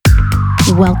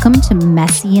Welcome to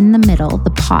Messy in the Middle, the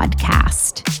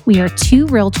podcast. We are two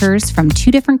realtors from two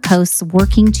different coasts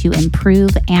working to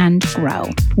improve and grow.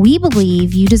 We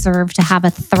believe you deserve to have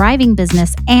a thriving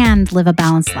business and live a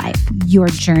balanced life. Your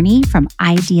journey from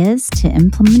ideas to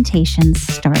implementation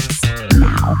starts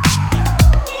now.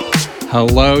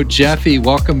 Hello, Jeffy.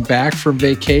 Welcome back from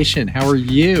vacation. How are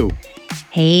you?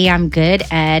 Hey, I'm good,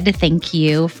 Ed. Thank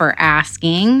you for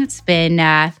asking. It's been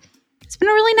a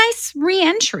really nice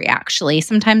re-entry, actually.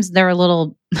 Sometimes they're a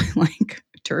little like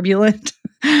turbulent,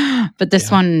 but this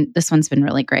one's been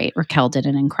really great. Raquel did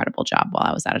an incredible job while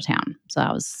I was out of town.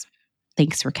 So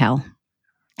thanks, Raquel.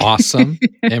 Awesome.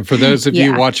 And for those of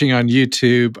you watching on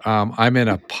YouTube, I'm in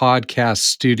a podcast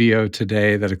studio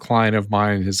today that a client of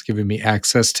mine has given me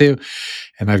access to.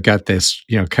 And I've got this,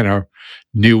 kind of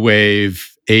new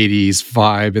wave 80s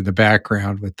vibe in the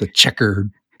background with the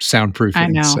checkered soundproofing. I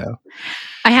know. So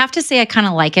I have to say I kind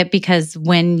of like it because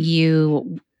when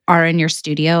you are in your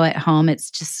studio at home, it's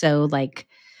just so like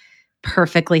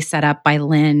perfectly set up by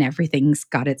Lynn. Everything's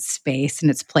got its space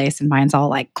and its place, and mine's all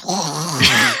like,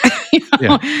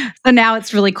 Yeah. So now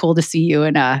it's really cool to see you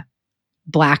in a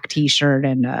black t-shirt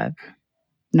and a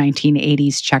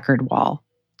 1980s checkered wall.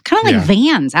 Kind of like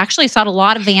Vans. Actually, I saw a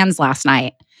lot of Vans last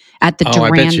night at the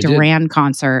Duran Duran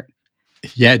concert.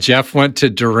 Yeah, Jeff went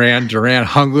to Duran Duran,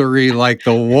 hungry like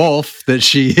the wolf that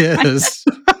she is.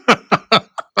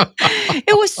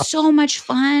 It was so much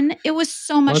fun.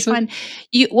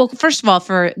 Well, first of all,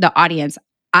 for the audience,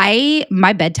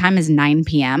 my bedtime is 9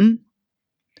 p.m.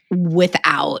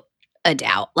 without a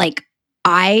doubt. Like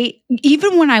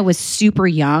even when I was super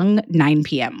young, 9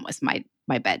 p.m. was my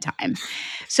bedtime.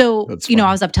 So,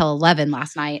 I was up till 11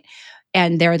 last night,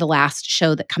 and they're the last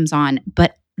show that comes on,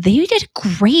 but they did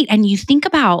great. And you think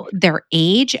about their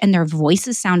age and their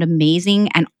voices sound amazing,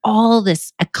 and all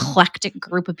this eclectic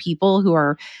group of people who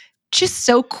are just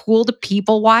so cool to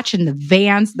people watch, and the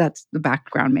Vans, that's the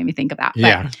background made me think of that.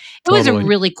 Yeah, but it was a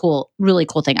really cool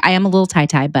thing. I am a little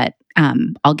tie-tie, but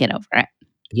I'll get over it.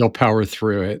 You'll power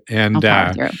through it. And I'll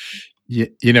power through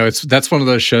it. that's one of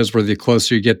those shows where the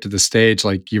closer you get to the stage,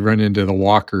 like you run into the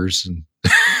walkers and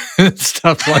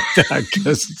stuff like that,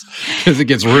 because it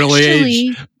gets really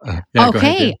aged.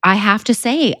 Okay, I have to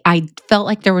say, I felt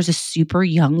like there was a super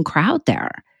young crowd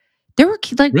there. There were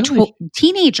like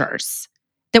teenagers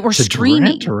that were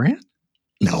screaming. Duran?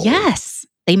 No. Yes,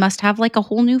 they must have like a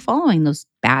whole new following. Those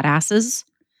badasses.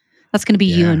 That's going to be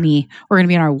you and me. We're going to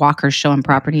be on our walkers showing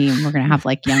property, and we're going to have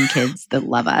like young kids that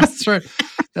love us.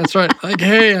 That's right. Like,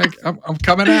 hey, I'm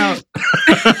coming out.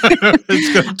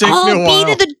 It's going to take me a while. I'll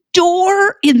be to the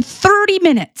door in 30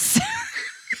 minutes.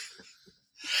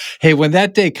 Hey, when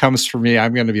that day comes for me,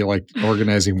 I'm going to be like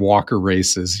organizing walker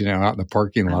races, out in the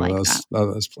parking lot of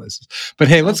those places. But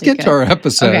hey, let's get to our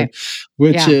episode,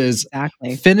 which is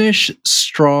Finish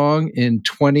Strong in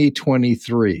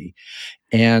 2023.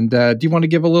 And do you want to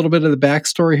give a little bit of the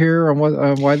backstory here on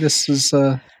why this is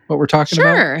what we're talking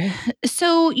about? Sure.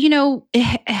 So,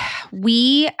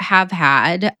 we have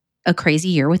had a crazy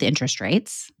year with interest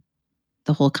rates,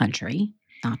 the whole country,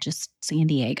 not just San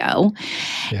Diego.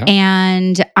 Yeah.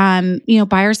 And,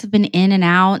 buyers have been in and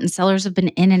out, and sellers have been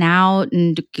in and out,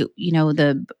 and,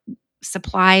 the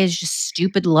supply is just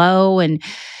stupid low. And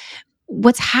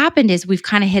what's happened is we've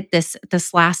kind of hit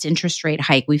this last interest rate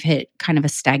hike. We've hit kind of a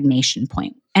stagnation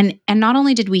point. And not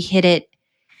only did we hit it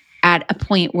at a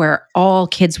point where all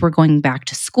kids were going back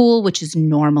to school, which is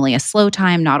normally a slow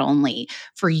time, not only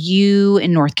for you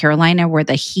in North Carolina where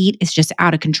the heat is just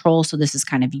out of control. So this is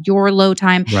kind of your low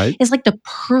time. Right. It's like the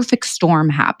perfect storm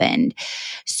happened.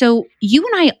 So you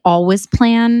and I always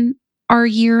plan our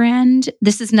year end.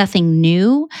 This is nothing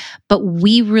new, but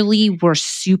we really were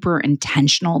super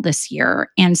intentional this year.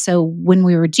 And so when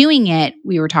we were doing it,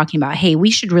 we were talking about, hey,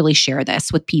 we should really share this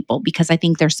with people because I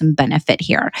think there's some benefit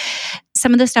here.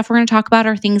 Some of the stuff we're going to talk about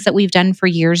are things that we've done for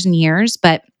years and years,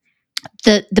 but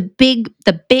the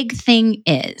big thing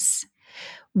is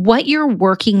what you're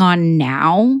working on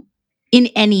now in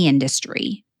any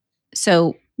industry.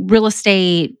 So real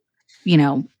estate,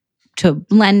 to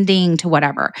lending, to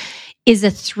whatever, is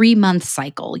a 3-month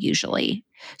cycle usually.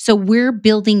 So we're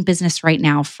building business right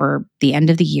now for the end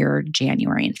of the year,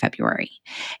 January and February.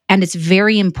 And it's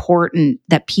very important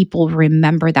that people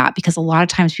remember that, because a lot of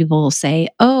times people will say,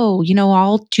 oh,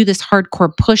 I'll do this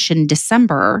hardcore push in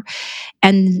December.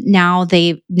 And now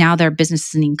their business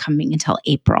isn't even coming until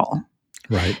April.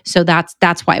 Right. So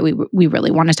that's why we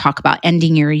really want to talk about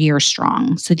ending your year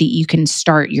strong so that you can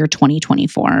start your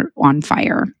 2024 on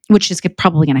fire, which is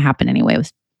probably going to happen anyway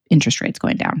with interest rates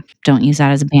going down. Don't use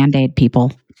that as a Band-Aid,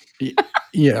 people.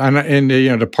 Yeah. And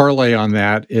to parlay on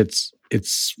that, it's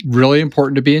it's really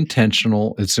important to be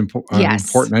intentional. It's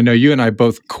important. I know you and I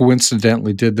both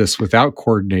coincidentally did this without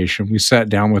coordination. We sat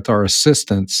down with our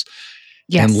assistants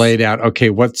and laid out, okay,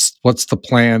 what's the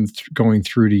plan going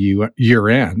through to year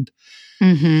end?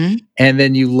 Mm-hmm. And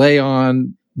then you lay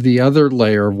on the other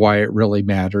layer of why it really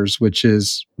matters, which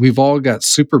is we've all got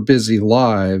super busy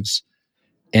lives,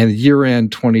 and year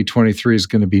end 2023 is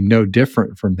going to be no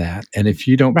different from that. And if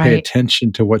you don't pay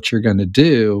attention to what you're going to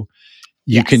do,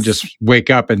 you can just wake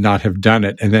up and not have done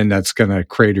it. And then that's going to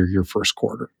crater your first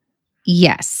quarter.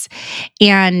 Yes.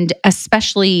 And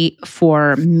especially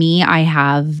for me, I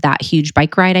have that huge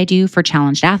bike ride I do for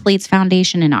Challenged Athletes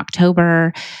Foundation in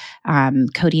October.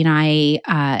 Cody and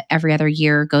I, every other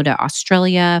year, go to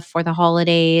Australia for the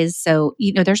holidays. So,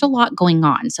 there's a lot going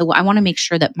on. So I want to make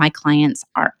sure that my clients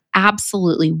are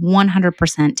absolutely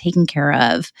 100% taken care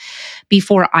of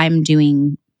before I'm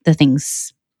doing the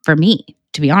things for me,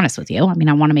 to be honest with you. I mean,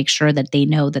 I want to make sure that they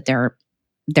know that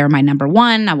they're my number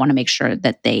one. I want to make sure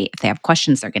that if they have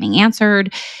questions, they're getting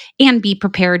answered, and be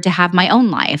prepared to have my own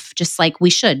life, just like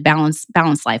we should. Balance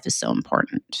life is so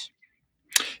important.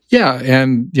 Yeah.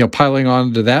 And, piling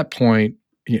on to that point,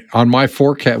 on my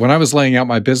forecast, when I was laying out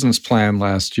my business plan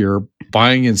last year,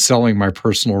 buying and selling my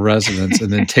personal residence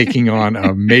and then taking on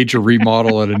a major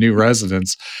remodel at a new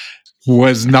residence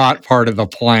was not part of the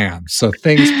plan. So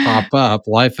things pop up,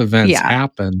 life events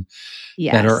happen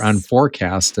that are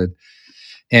unforecasted.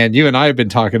 And you and I have been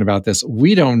talking about this.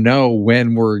 We don't know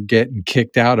when we're getting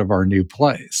kicked out of our new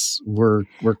place. We're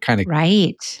kind of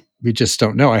right. We just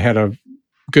don't know. I had a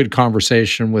good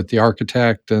conversation with the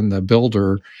architect and the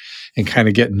builder and kind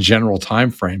of getting general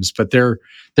timeframes, but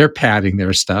they're padding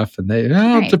their stuff and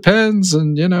it depends.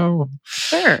 And,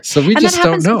 sure. So we just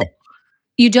don't know.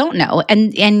 You don't know.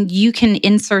 And you can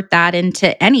insert that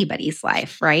into anybody's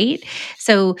life, right?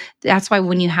 So that's why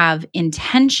when you have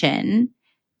intention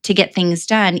to get things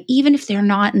done, even if they're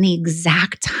not in the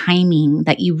exact timing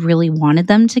that you really wanted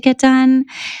them to get done,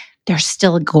 they're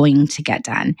still going to get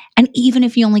done. And even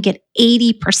if you only get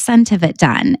 80% of it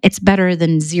done, it's better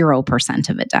than 0%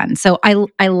 of it done. So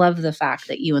I love the fact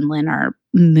that you and Lynn are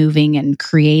moving and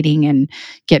creating and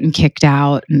getting kicked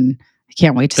out. And I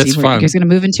can't wait to see what you guys are going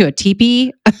to move into a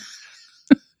teepee.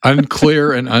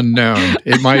 Unclear and unknown.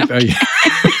 It might be.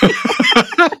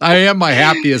 I am my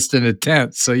happiest in a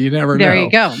tent, so you never know. There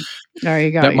you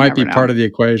go. That might be part of the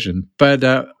equation. But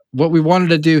what we wanted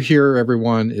to do here,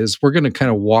 everyone, is we're going to kind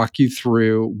of walk you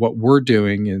through what we're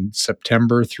doing in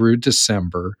September through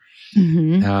December.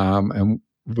 Mm-hmm. And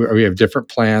we have different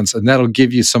plans, and that'll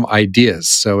give you some ideas.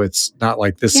 So it's not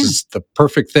like this is the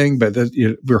perfect thing, but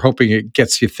we're hoping it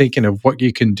gets you thinking of what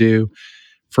you can do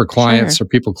for clients or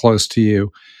people close to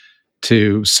you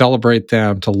to celebrate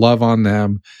them, to love on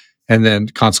them, and then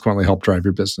consequently help drive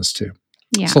your business too.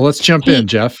 Yeah. So let's jump in,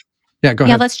 Jeff. Yeah, go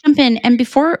ahead. Yeah, let's jump in. And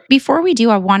before we do,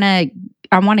 I want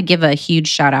to give a huge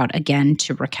shout out again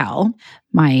to Raquel,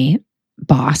 my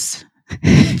boss,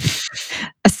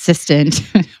 assistant,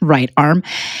 right arm.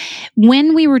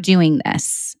 When we were doing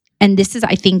this, and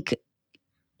I think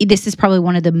this is probably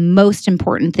one of the most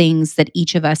important things that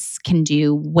each of us can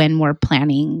do when we're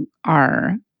planning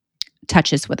our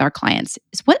touches with our clients,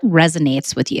 is what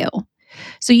resonates with you.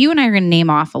 So you and I are going to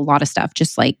name off a lot of stuff,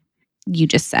 just like you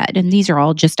just said, and these are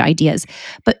all just ideas,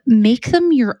 but make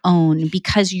them your own,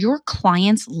 because your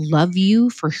clients love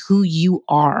you for who you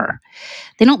are.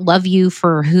 They don't love you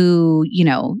for who,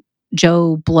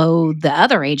 Joe Blow, the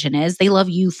other agent, is. They love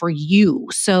you for you.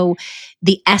 So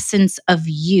the essence of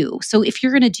you. So if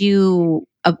you're going to do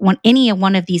any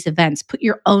one of these events, put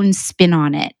your own spin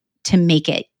on it to make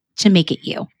it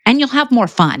you, and you'll have more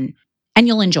fun and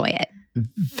you'll enjoy it.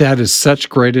 That is such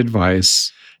great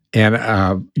advice.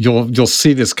 And you'll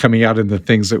see this coming out in the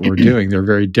things that we're doing. They're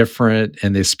very different,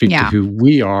 and they speak to who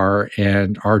we are,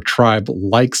 and our tribe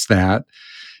likes that.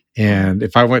 And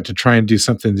if I went to try and do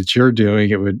something that you're doing,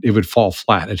 it would fall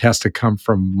flat. It has to come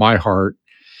from my heart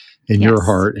and your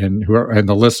heart and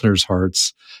the listeners'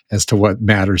 hearts as to what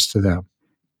matters to them.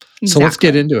 Exactly. So let's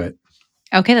get into it.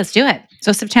 Okay, let's do it.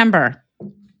 So September.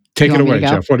 Take it away,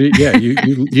 Jeff.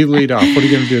 You lead off. What are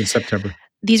you going to do in September?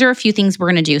 These are a few things we're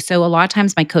going to do. So a lot of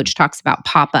times my coach talks about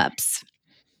pop-ups,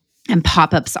 and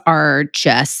pop-ups are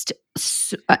just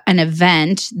an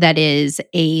event that is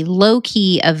a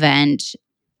low-key event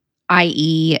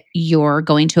i.e., you're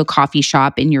going to a coffee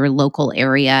shop in your local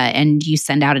area and you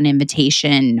send out an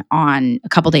invitation on a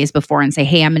couple days before and say,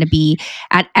 hey, I'm going to be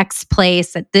at X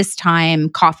place at this time,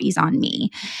 coffee's on me.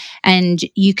 And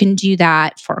you can do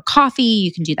that for coffee,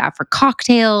 you can do that for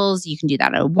cocktails, you can do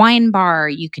that at a wine bar,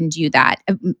 you can do that,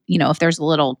 if there's a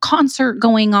little concert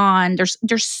going on,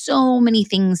 there's so many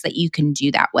things that you can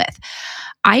do that with.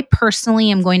 I personally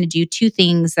am going to do two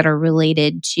things that are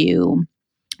related to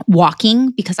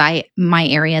walking, because my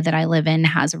area that I live in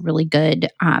has a really good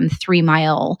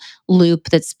 3-mile loop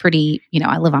that's pretty,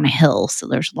 I live on a hill, so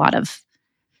there's a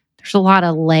lot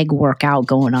of leg workout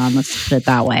going on. Let's put it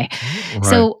that way. Right.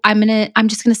 So I'm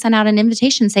just gonna send out an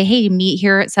invitation, say, hey, meet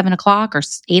here at 7:00 or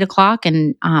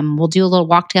 8:00, and we'll do a little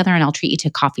walk together, and I'll treat you to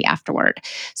coffee afterward.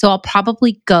 So I'll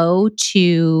probably go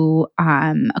to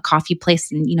a coffee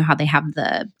place, and you know how they have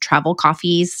the travel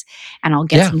coffees, and I'll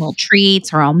get some little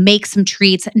treats, or I'll make some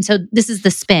treats. And so this is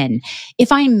the spin.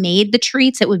 If I made the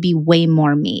treats, it would be way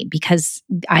more me, because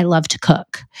I love to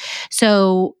cook.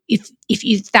 So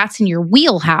if that's in your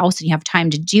wheelhouse and you have time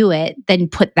to do it, then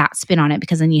put that spin on it,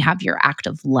 because then you have your act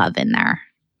of love in there.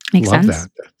 Make sense? Love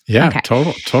that. Yeah, okay.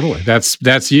 Totally.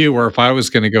 That's you. Or if I was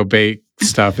going to go bake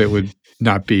stuff, it would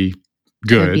not be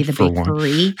good. It would be the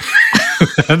bakery.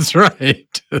 That's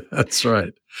right. That's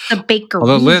right. The bakery.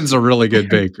 Although Lynn's a really good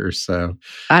baker, so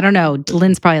I don't know.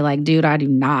 Lynn's probably like, dude, I do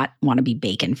not want to be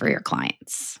baking for your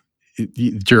clients.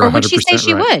 You're 100% or would she say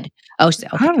she would? Oh, so.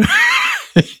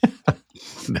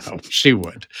 No, she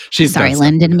would. Sorry,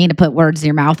 Lynn, didn't mean to put words in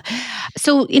your mouth.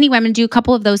 So anyway, I'm going to do a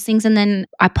couple of those things. And then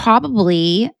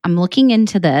I'm looking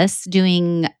into this,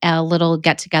 doing a little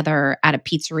get together at a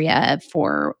pizzeria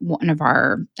for one of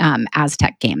our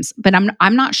Aztec games. But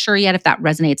I'm not sure yet if that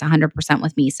resonates 100%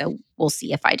 with me. So we'll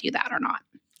see if I do that or not.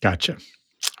 Gotcha. Okay.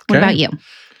 What about you?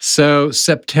 So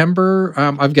September,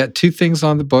 I've got two things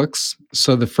on the books.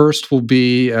 So the first will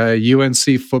be a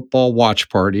UNC football watch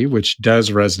party, which does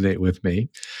resonate with me.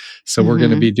 So we're going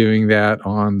to be doing that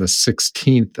on the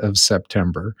 16th of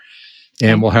September.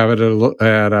 And we'll have it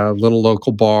at a little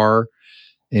local bar.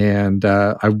 And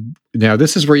now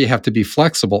this is where you have to be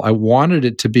flexible. I wanted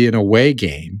it to be an away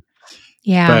game.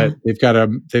 Yeah. But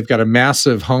they've got a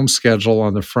massive home schedule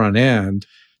on the front end.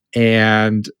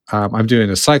 And I'm doing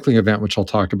a cycling event, which I'll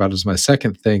talk about as my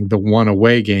second thing, the one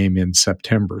away game in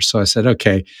September. So I said,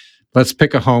 okay, let's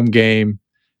pick a home game.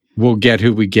 We'll get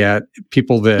who we get.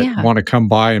 People that want to come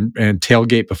by and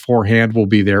tailgate beforehand will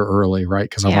be there early, right?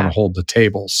 Because I want to hold the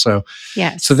tables. So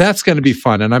that's going to be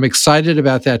fun. And I'm excited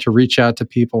about that, to reach out to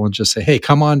people and just say, hey,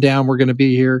 come on down. We're going to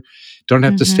be here. Don't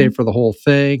have to stay for the whole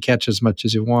thing. Catch as much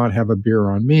as you want. Have a beer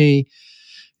on me.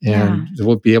 And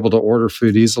we'll be able to order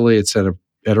food easily. It's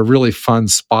at a really fun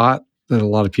spot that a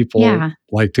lot of people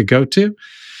like to go to.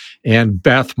 And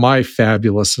Beth, my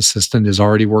fabulous assistant, is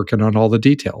already working on all the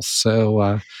details.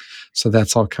 So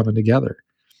that's all coming together.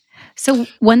 So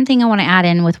one thing I want to add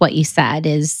in with what you said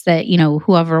is that,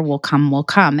 whoever will come will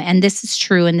come. And this is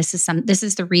true. And this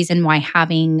is the reason why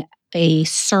having a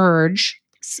surge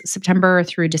September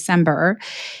through December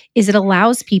is it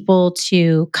allows people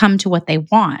to come to what they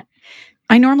want.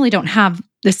 I normally don't have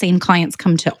the same clients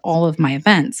come to all of my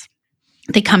events.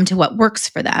 They come to what works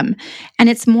for them. And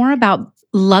it's more about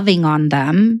loving on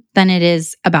them than it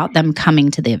is about them coming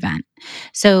to the event.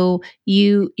 So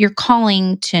you're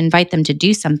calling to invite them to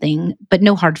do something, but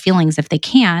no hard feelings if they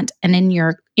can't. And in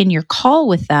your call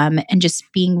with them and just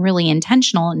being really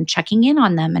intentional and checking in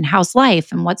on them and how's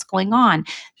life and what's going on,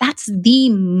 that's the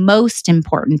most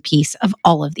important piece of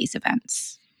all of these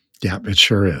events. Yeah, it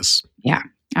sure is. Yeah.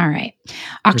 All right.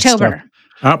 October.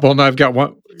 Well, no, I've got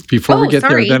one. Before we get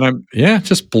there, then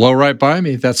just blow right by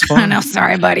me. That's fine. No,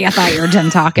 sorry, buddy. I thought you were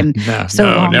done talking. No,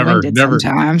 never.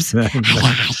 Sometimes. So on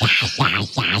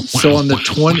the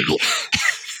 20th,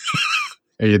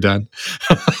 are you done?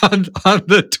 on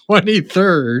the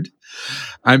 23rd,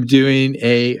 I'm doing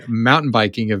a mountain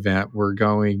biking event. We're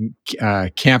going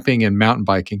camping and mountain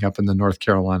biking up in the North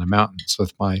Carolina mountains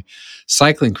with my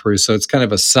cycling crew. So it's kind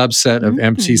of a subset of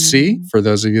MTC for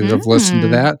those of you that have listened to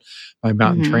that, my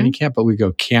mountain training camp. But we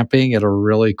go camping at a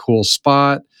really cool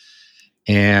spot,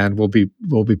 and we'll be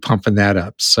pumping that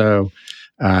up. So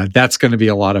that's going to be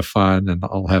a lot of fun, and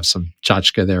I'll have some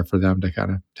tchotchke there for them to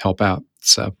kind of help out.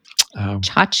 So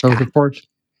tchotchke. Looking forward.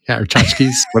 Yeah, or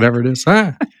tchotchkes, whatever it is.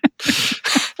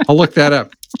 I'll look that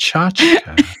up.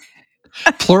 Tchotchke.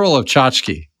 Plural of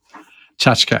tchotchke.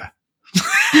 Tchotchke.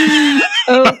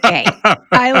 Okay.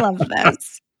 I love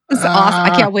this. This is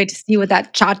awesome. I can't wait to see what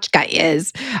that tchotchke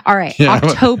is. All right. Yeah.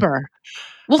 October.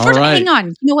 Well, first, hang on.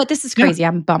 You know what? This is crazy.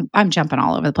 Yeah. I'm jumping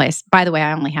all over the place. By the way,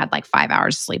 I only had like 5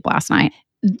 hours of sleep last night.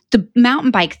 the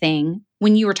mountain bike thing,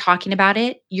 when you were talking about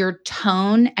it, your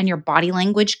tone and your body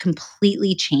language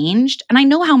completely changed. And I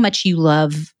know how much you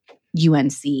love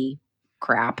UNC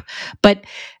crap, but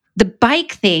the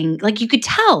bike thing, like you could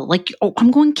tell, like, oh, I'm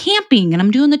going camping and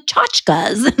I'm doing the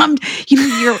tchotchkes and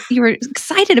you're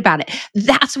excited about it.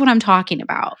 That's what I'm talking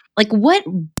about. Like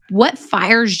what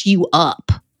fires you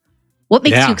up? What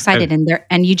makes you excited in there?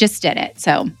 And you just did it.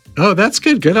 So. Oh, that's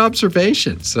good. Good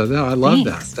observation. So no, I love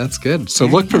that. That's good. So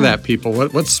look for that, people.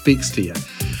 What speaks to you?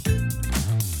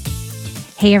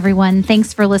 Hey, everyone.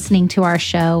 Thanks for listening to our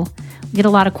show. We get a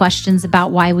lot of questions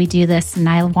about why we do this, and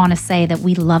I want to say that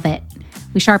we love it.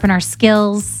 We sharpen our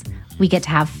skills, we get to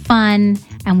have fun,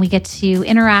 and we get to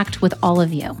interact with all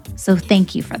of you. So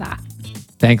thank you for that.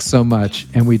 Thanks so much.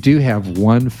 And we do have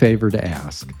one favor to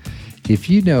ask. If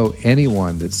you know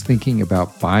anyone that's thinking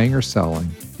about buying or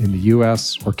selling in the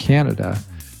US or Canada,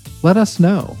 let us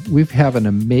know. We have an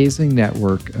amazing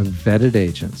network of vetted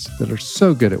agents that are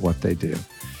so good at what they do.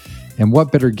 And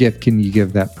what better gift can you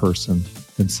give that person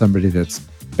than somebody that's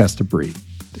best of breed?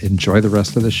 Enjoy the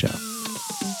rest of the show.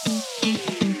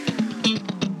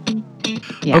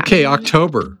 Yeah. Okay,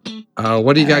 October.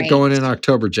 What do you got going in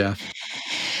October, Jeff?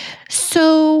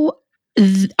 So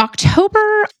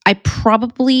October, I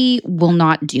probably will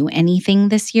not do anything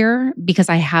this year because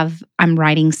I'm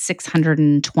riding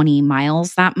 620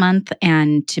 miles that month,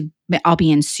 and I'll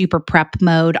be in super prep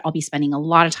mode. I'll be spending a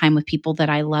lot of time with people that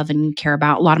I love and care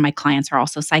about. A lot of my clients are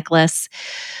also cyclists,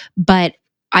 but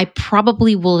I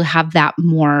probably will have that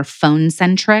more phone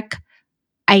centric.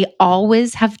 I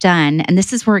always have done, and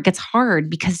this is where it gets hard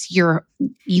because you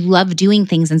love doing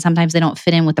things and sometimes they don't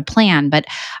fit in with the plan, but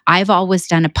I've always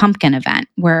done a pumpkin event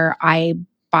where I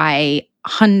buy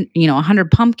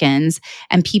 100 pumpkins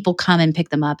and people come and pick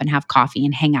them up and have coffee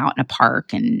and hang out in a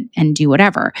park and do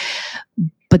whatever.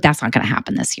 But that's not going to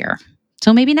happen this year.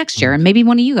 So maybe next year, and maybe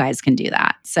one of you guys can do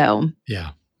that. So yeah,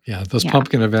 those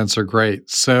pumpkin events are great.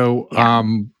 So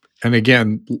and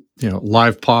again,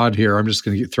 live pod here, I'm just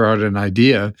going to throw out an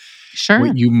idea. Sure.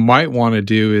 What you might want to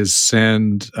do is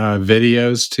send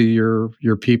videos to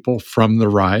your people from the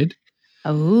ride.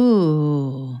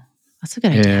 Oh, that's a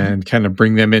good idea. And kind of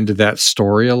bring them into that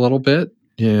story a little bit.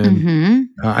 And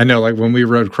I know, like when we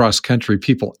rode cross country,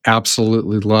 people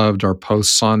absolutely loved our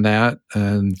posts on that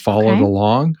and followed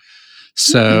along.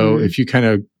 So if you kind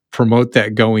of promote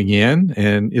that going in,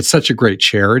 and it's such a great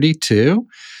charity too.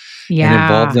 And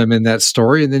involve them in that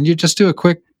story. And then you just do a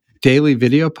quick daily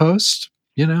video post,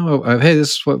 of, hey,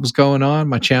 this is what was going on,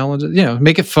 my challenges,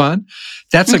 make it fun.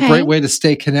 That's a great way to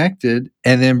stay connected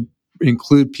and then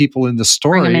include people in the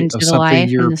story of something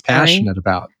you're passionate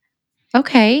about.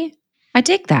 Okay. I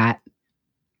dig that.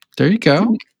 There you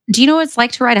go. Do you know what it's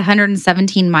like to ride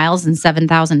 117 miles and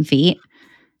 7,000 feet?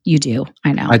 You do.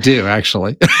 I know. I do,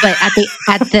 actually.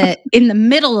 But in the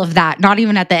middle of that, not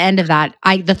even at the end of that,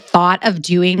 the thought of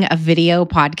doing a video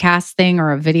podcast thing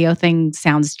or a video thing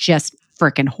sounds just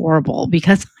freaking horrible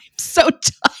because I'm so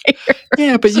tired.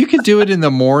 Yeah, but you could do it in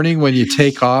the morning when you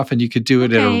take off, and you could do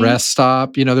it at a rest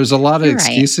stop. There's a lot of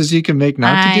excuses you can make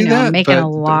not to do that. I'm making a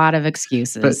lot of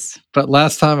excuses. But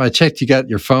last time I checked, you got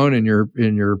your phone in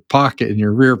your pocket, in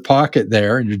your rear pocket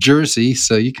there, in your jersey,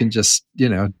 so you can just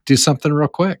do something real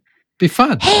quick. Be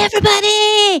fun. Hey,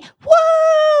 everybody!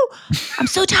 Woo! I'm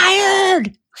so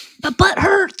tired. My butt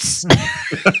hurts.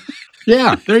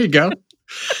 Yeah, there you go.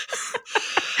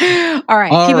 All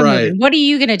right, keep it moving. What are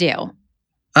you gonna do?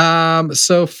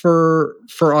 So for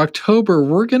October,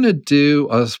 we're gonna do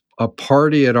a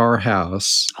party at our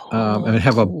house, and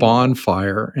have a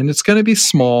bonfire, and it's gonna be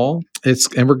small.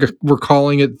 We're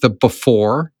calling it the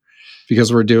Before,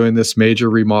 because we're doing this major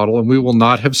remodel, and we will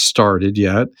not have started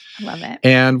yet. I love it.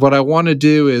 And what I want to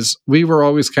do is, we were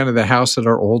always kind of the house at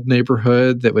our old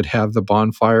neighborhood that would have the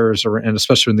bonfires, and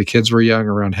especially when the kids were young,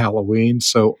 around Halloween.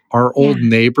 So our old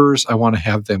neighbors, I want to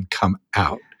have them come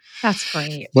out. That's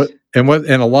great. And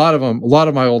a lot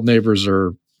of my old neighbors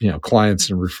are clients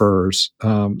and referrers.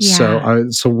 So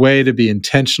it's a way to be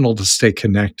intentional to stay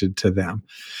connected to them.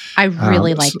 I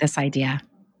really like this idea.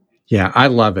 Yeah, I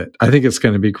love it. I think it's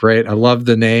going to be great. I love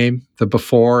the name, the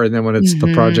Before, and then when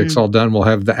the project's all done, we'll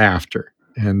have the After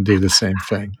and do the same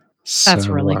thing. That's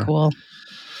really cool.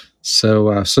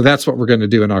 So that's what we're going to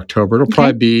do in October. It'll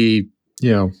probably be,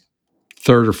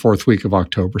 third or fourth week of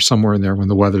October, somewhere in there when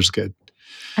the weather's good.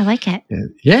 I like it.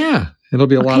 Yeah, it'll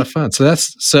be a lot of fun.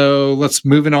 So let's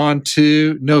moving on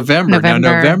to November. Now,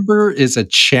 November is a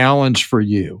challenge for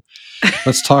you.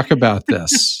 Let's talk about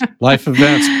this. Life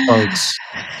events, folks.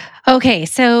 Okay,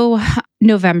 so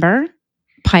November,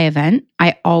 pie event.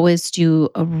 I always do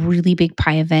a really big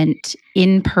pie event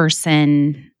in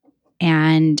person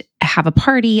and have a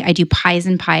party. I do pies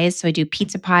and pies. So I do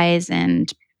pizza pies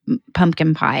and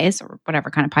pumpkin pies or whatever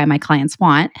kind of pie my clients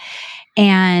want.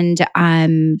 And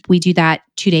we do that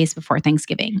 2 days before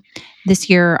Thanksgiving. This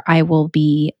year, I will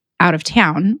be out of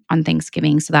town on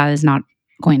Thanksgiving, so that is not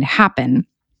going to happen.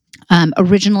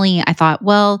 Originally, I thought,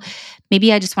 well,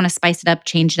 maybe I just want to spice it up,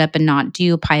 change it up, and not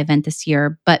do a pie event this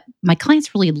year. But my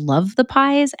clients really love the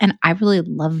pies, and I really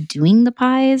love doing the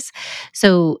pies.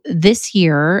 So this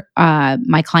year,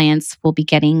 my clients will be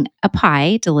getting a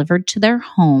pie delivered to their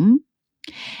home,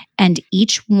 and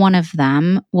each one of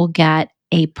them will get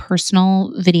a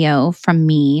personal video from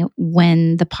me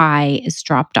when the pie is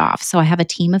dropped off. So I have a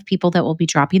team of people that will be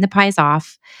dropping the pies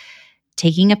off,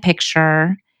 taking a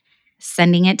picture,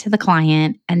 sending it to the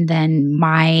client, and then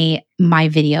my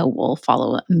video will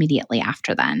follow immediately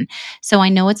after then. So I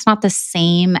know it's not the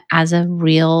same as a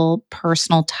real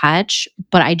personal touch,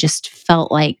 but I just felt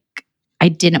like I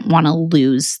didn't want to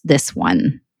lose this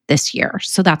one this year.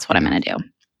 So that's what I'm going to do.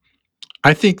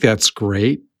 I think that's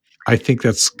great. I think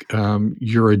that's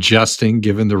you're adjusting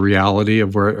given the reality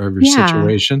of your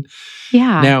situation.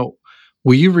 Yeah. Now,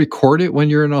 will you record it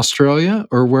when you're in Australia,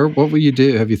 or what will you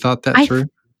do? Have you thought that through?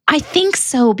 I think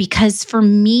so, because for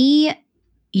me,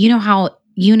 you know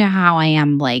how I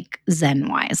am, like, Zen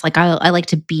wise. Like I like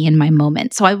to be in my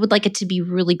moment. So I would like it to be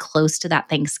really close to that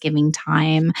Thanksgiving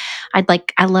time.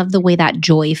 I love the way that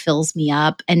joy fills me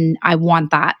up, and I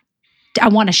want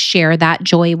to share that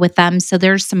joy with them. So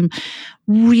there's some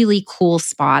really cool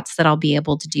spots that I'll be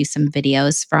able to do some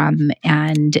videos from.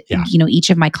 And, each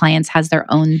of my clients has their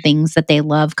own things that they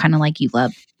love, kind of like you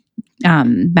love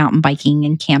mountain biking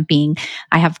and camping.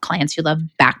 I have clients who love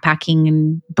backpacking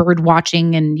and bird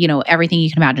watching and, everything you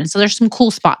can imagine. So there's some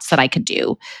cool spots that I could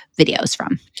do videos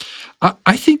from.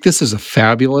 I think this is a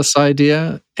fabulous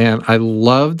idea. And I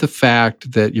love the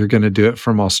fact that you're going to do it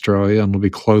from Australia and it'll be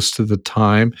close to the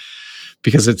time,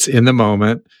 because it's in the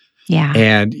moment. Yeah.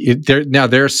 And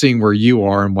they're seeing where you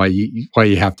are and why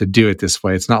you have to do it this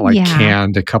way. It's not like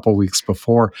canned a couple weeks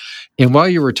before. And while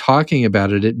you were talking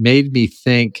about it, it made me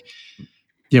think,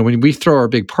 when we throw our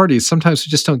big parties, sometimes we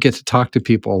just don't get to talk to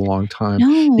people a long time. No,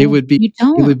 you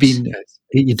don't.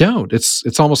 You don't.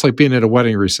 It's almost like being at a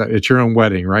wedding reception. It's your own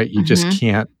wedding, right? You just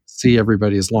can't see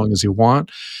everybody as long as you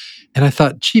want. And I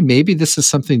thought, gee, maybe this is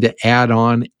something to add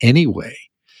on anyway,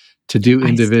 to do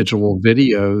individual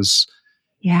videos.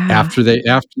 Yeah. After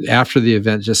the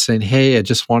event, just saying, hey, I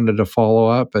just wanted to follow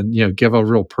up and, give a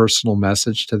real personal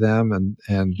message to them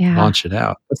and launch it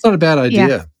out. That's not a bad idea.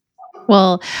 Yeah.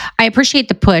 Well, I appreciate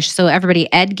the push. So everybody,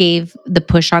 Ed gave the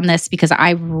push on this because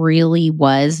I really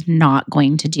was not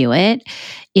going to do it.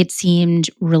 It seemed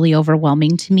really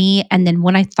overwhelming to me. And then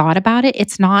when I thought about it,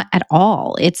 it's not at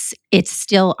all. It's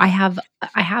still, I have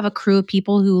a crew of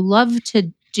people who love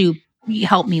to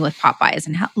help me with Popeyes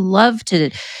and love to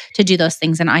do those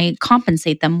things, and I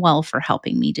compensate them well for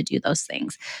helping me to do those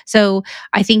things. So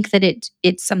I think that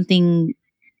it's something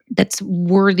that's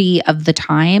worthy of the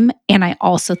time, and I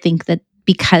also think that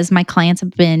because my clients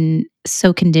have been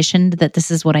so conditioned that this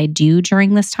is what I do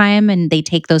during this time, and they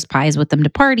take those pies with them to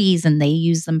parties and they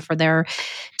use them for their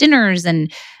dinners,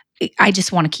 and I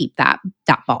just want to keep that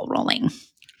ball rolling,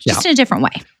 just in a different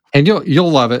way. And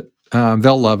you'll love it.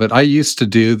 They'll love it. I used to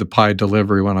do the pie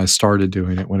delivery when I started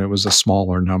doing it, when it was a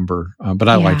smaller number, but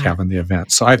I like having the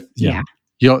event. So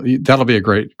that'll be a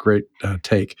great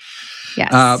take.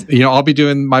 Yes. I'll be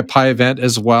doing my pie event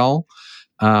as well.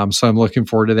 So I'm looking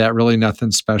forward to that. Really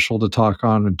nothing special to talk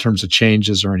on in terms of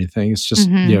changes or anything. It's just,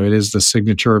 it is the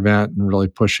signature event and really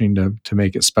pushing to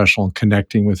make it special and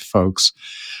connecting with folks.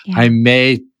 Yeah.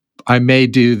 I may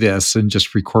do this and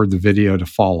just record the video to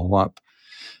follow up.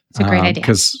 It's a great idea.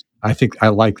 Because I think I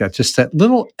like that. Just that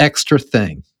little extra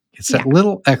thing. It's that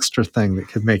little extra thing that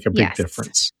could make a big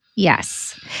difference.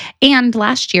 Yes. And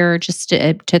last year, just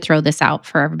to throw this out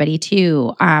for everybody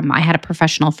too, I had a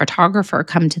professional photographer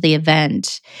come to the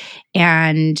event,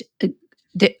 and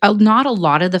not a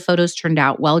lot of the photos turned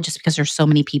out well just because there's so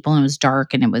many people and it was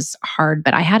dark and it was hard.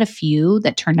 But I had a few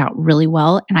that turned out really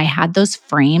well, and I had those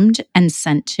framed and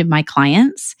sent to my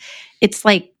clients. It's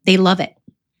like they love it.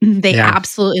 They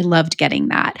absolutely loved getting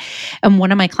that. And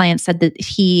one of my clients said that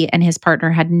he and his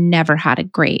partner had never had a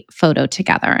great photo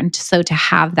together. And so to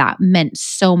have that meant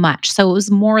so much. So it was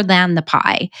more than the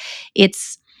pie.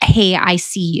 It's, hey, I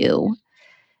see you.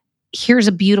 Here's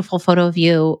a beautiful photo of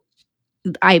you.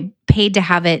 I paid to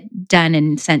have it done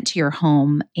and sent to your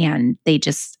home. And they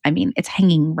just, it's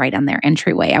hanging right on their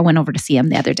entryway. I went over to see him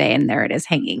the other day, and there it is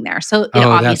hanging there. So it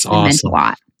obviously meant a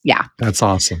lot. Yeah. That's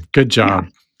awesome. Good job.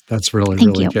 Yeah. That's really,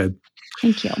 really good.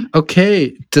 Thank you.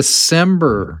 Okay,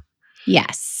 December.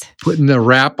 Yes. Putting the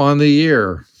wrap on the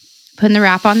year. Putting the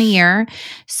wrap on the year.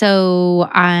 So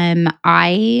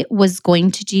I was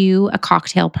going to do a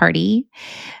cocktail party,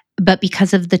 but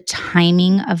because of the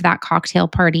timing of that cocktail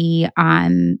party,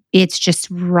 it's just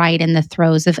right in the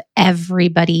throes of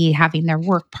everybody having their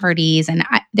work parties, and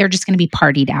they're just going to be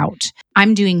partied out.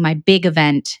 I'm doing my big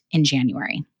event in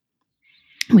January.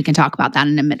 We can talk about that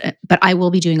in a minute, but I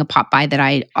will be doing a pop by that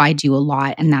I do a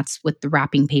lot, and that's with the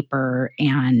wrapping paper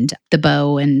and the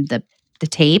bow and the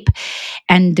tape.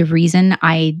 And the reason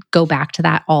I go back to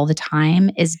that all the time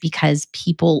is because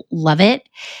people love it.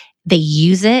 They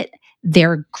use it.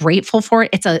 They're grateful for it.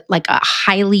 It's like a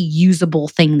highly usable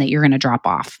thing that you're going to drop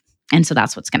off. And so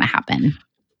that's what's going to happen.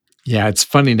 Yeah, it's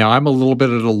funny. Now, I'm a little bit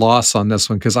at a loss on this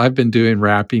one because I've been doing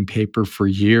wrapping paper for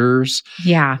years.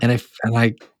 Yeah. And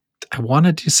I want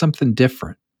to do something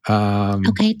different.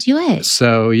 Okay, do it.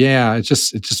 So yeah, it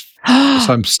just so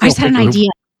I'm still I just had an idea.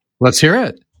 Let's hear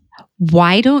it.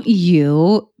 Why don't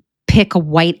you pick a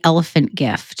white elephant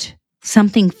gift?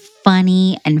 Something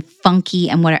funny and funky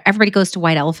and whatever. Everybody goes to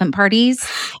white elephant parties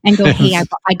and go, hey,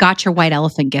 I got your white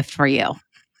elephant gift for you.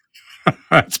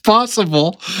 It's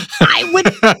possible.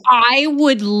 I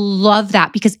would love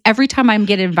that, because every time I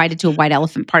get invited to a white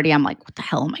elephant party, I'm like, what the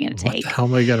hell am I going to take? What the hell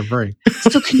am I going to bring?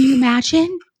 So can you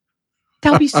imagine?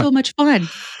 That would be so much fun.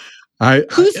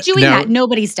 Who's doing that?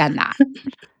 Nobody's done that.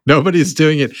 Nobody's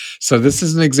doing it. So this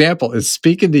is an example. It's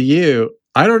speaking to you.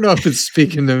 I don't know if it's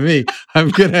speaking to me. I'm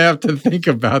going to have to think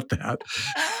about that.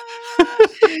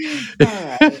 All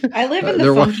right. I live in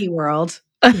the funky world.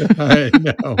 I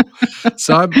know.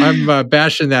 So I'm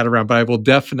bashing that around, but I will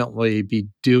definitely be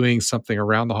doing something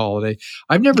around the holiday.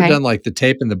 I've never done like the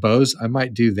tape and the bows. I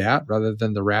might do that rather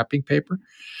than the wrapping paper.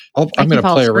 I'm going to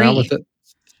play around with it.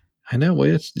 I know.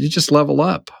 Well, you just level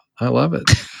up. I love it.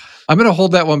 I'm going to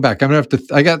hold that one back. I'm going to have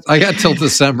to. I got till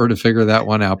December to figure that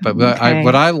one out. But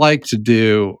what I like to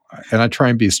do, and I try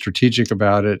and be strategic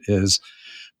about it, is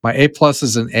my A+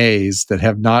 and A's that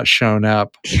have not shown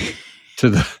up to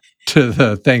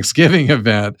the Thanksgiving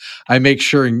event. I make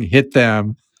sure and hit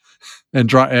them and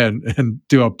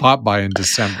do a pop by in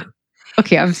December.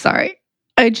 Okay, I'm sorry.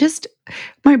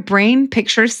 My brain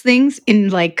pictures things in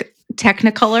like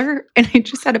Technicolor, and I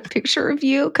just had a picture of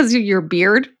you because of your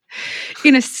beard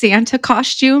in a Santa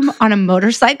costume on a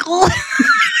motorcycle,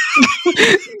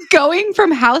 going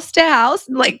from house to house,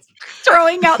 like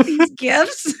throwing out these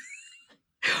gifts.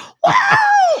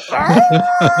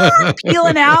 Wow!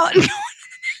 Peeling out.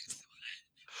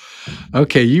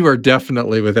 Okay, you are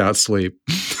definitely without sleep.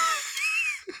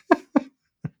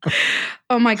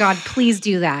 Oh my God, please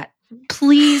do that.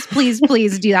 Please, please,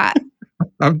 please do that.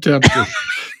 I'm tempted.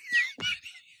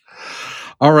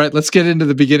 All right, let's get into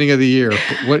the beginning of the year.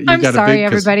 I'm sorry,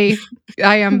 everybody.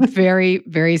 I am very,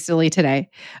 very silly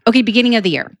today. Okay, beginning of the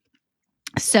year.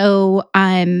 So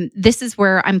this is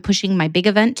where I'm pushing my big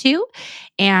event to.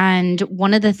 And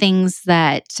one of the things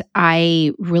that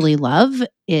I really love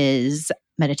is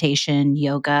meditation,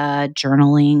 yoga,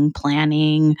 journaling,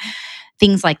 planning,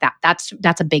 things like that.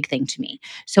 That's a big thing to me.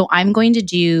 So I'm going to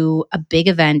do a big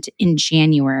event in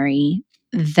January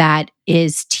that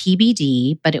is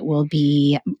TBD, but it will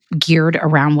be geared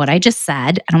around what I just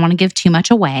said. I don't want to give too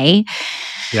much away.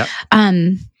 Yeah.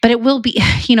 But it will be,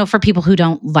 for people who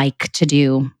don't like to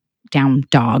do down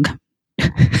dog.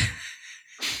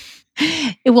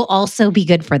 It will also be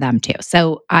good for them too.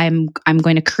 So I'm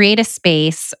going to create a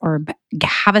space or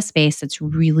have a space that's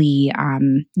really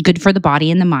good for the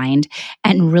body and the mind,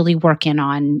 and really work in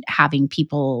on having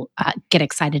people get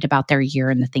excited about their year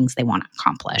and the things they want to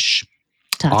accomplish.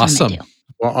 So that's awesome. What I do.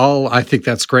 Well, I think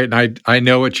that's great, and I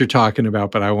know what you're talking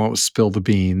about, but I won't spill the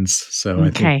beans. So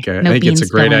okay. I think it's a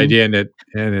great idea,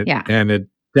 and it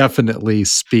definitely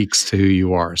speaks to who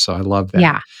you are. So I love that.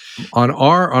 Yeah.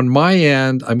 On my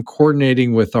end, I'm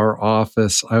coordinating with our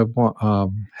office. I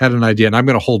had an idea, and I'm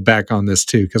going to hold back on this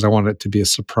too because I want it to be a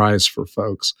surprise for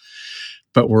folks.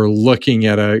 But we're looking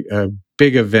at a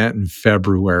big event in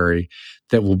February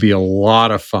that will be a lot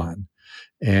of fun.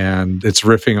 And it's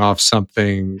riffing off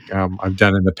something I've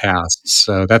done in the past.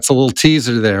 So that's a little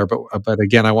teaser there. But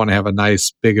again, I want to have a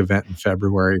nice big event in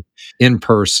February in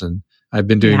person. I've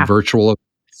been doing virtual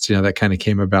events, that kind of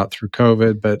came about through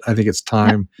COVID, but I think it's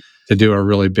time to do a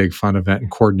really big fun event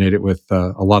and coordinate it with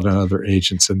a lot of other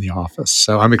agents in the office.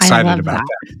 So I'm excited about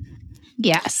that.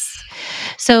 Yes.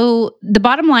 So the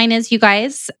bottom line is, you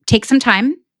guys take some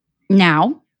time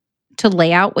now to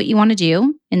lay out what you want to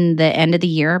do in the end of the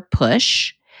year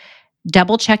push.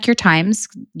 Double check your times.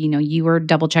 You were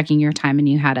double checking your time and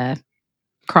you had a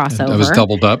crossover. I was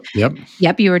doubled up. Yep.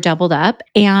 Yep. You were doubled up.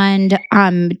 And,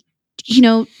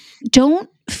 don't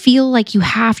feel like you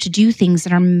have to do things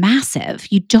that are massive.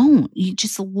 You don't. You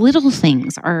just little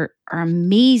things are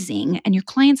amazing, and your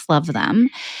clients love them.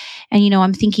 And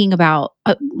I'm thinking about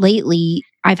lately,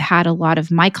 I've had a lot of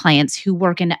my clients who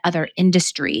work in other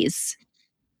industries,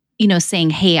 saying,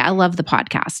 "Hey, I love the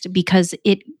podcast because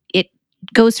it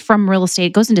goes from real estate,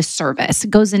 it goes into service, it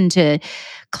goes into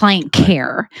client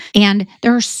care. And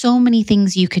there are so many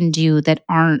things you can do that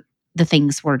aren't the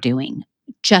things we're doing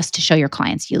just to show your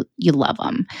clients you love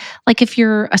them. Like if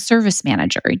you're a service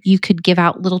manager, you could give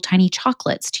out little tiny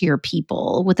chocolates to your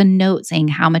people with a note saying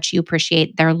how much you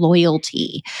appreciate their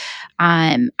loyalty.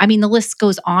 The list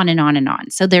goes on and on and on.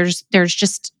 So there's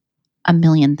just a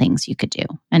million things you could do.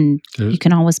 And you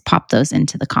can always pop those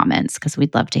into the comments because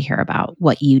we'd love to hear about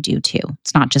what you do too.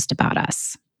 It's not just about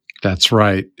us. That's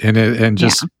right. And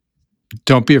just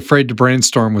don't be afraid to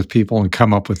brainstorm with people and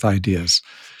come up with ideas.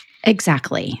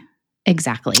 Exactly.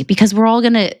 Because we're all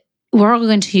going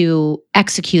to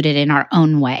execute it in our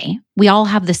own way. We all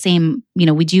have the same,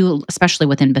 we do, especially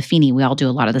within Buffini, we all do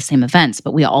a lot of the same events,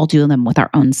 but we all do them with our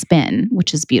own spin,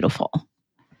 which is beautiful.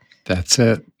 That's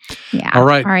it. Yeah. All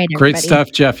right. Great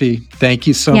stuff, Jeffe. Thank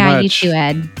you so much. Yeah, you too,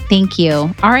 Ed. Thank you.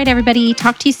 All right, everybody.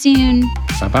 Talk to you soon.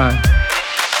 Bye-bye.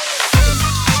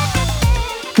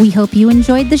 We hope you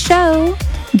enjoyed the show,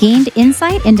 gained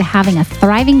insight into having a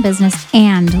thriving business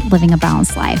and living a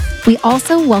balanced life. We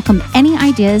also welcome any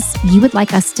ideas you would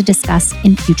like us to discuss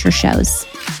in future shows.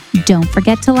 Don't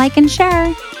forget to like and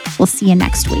share. We'll see you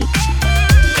next week.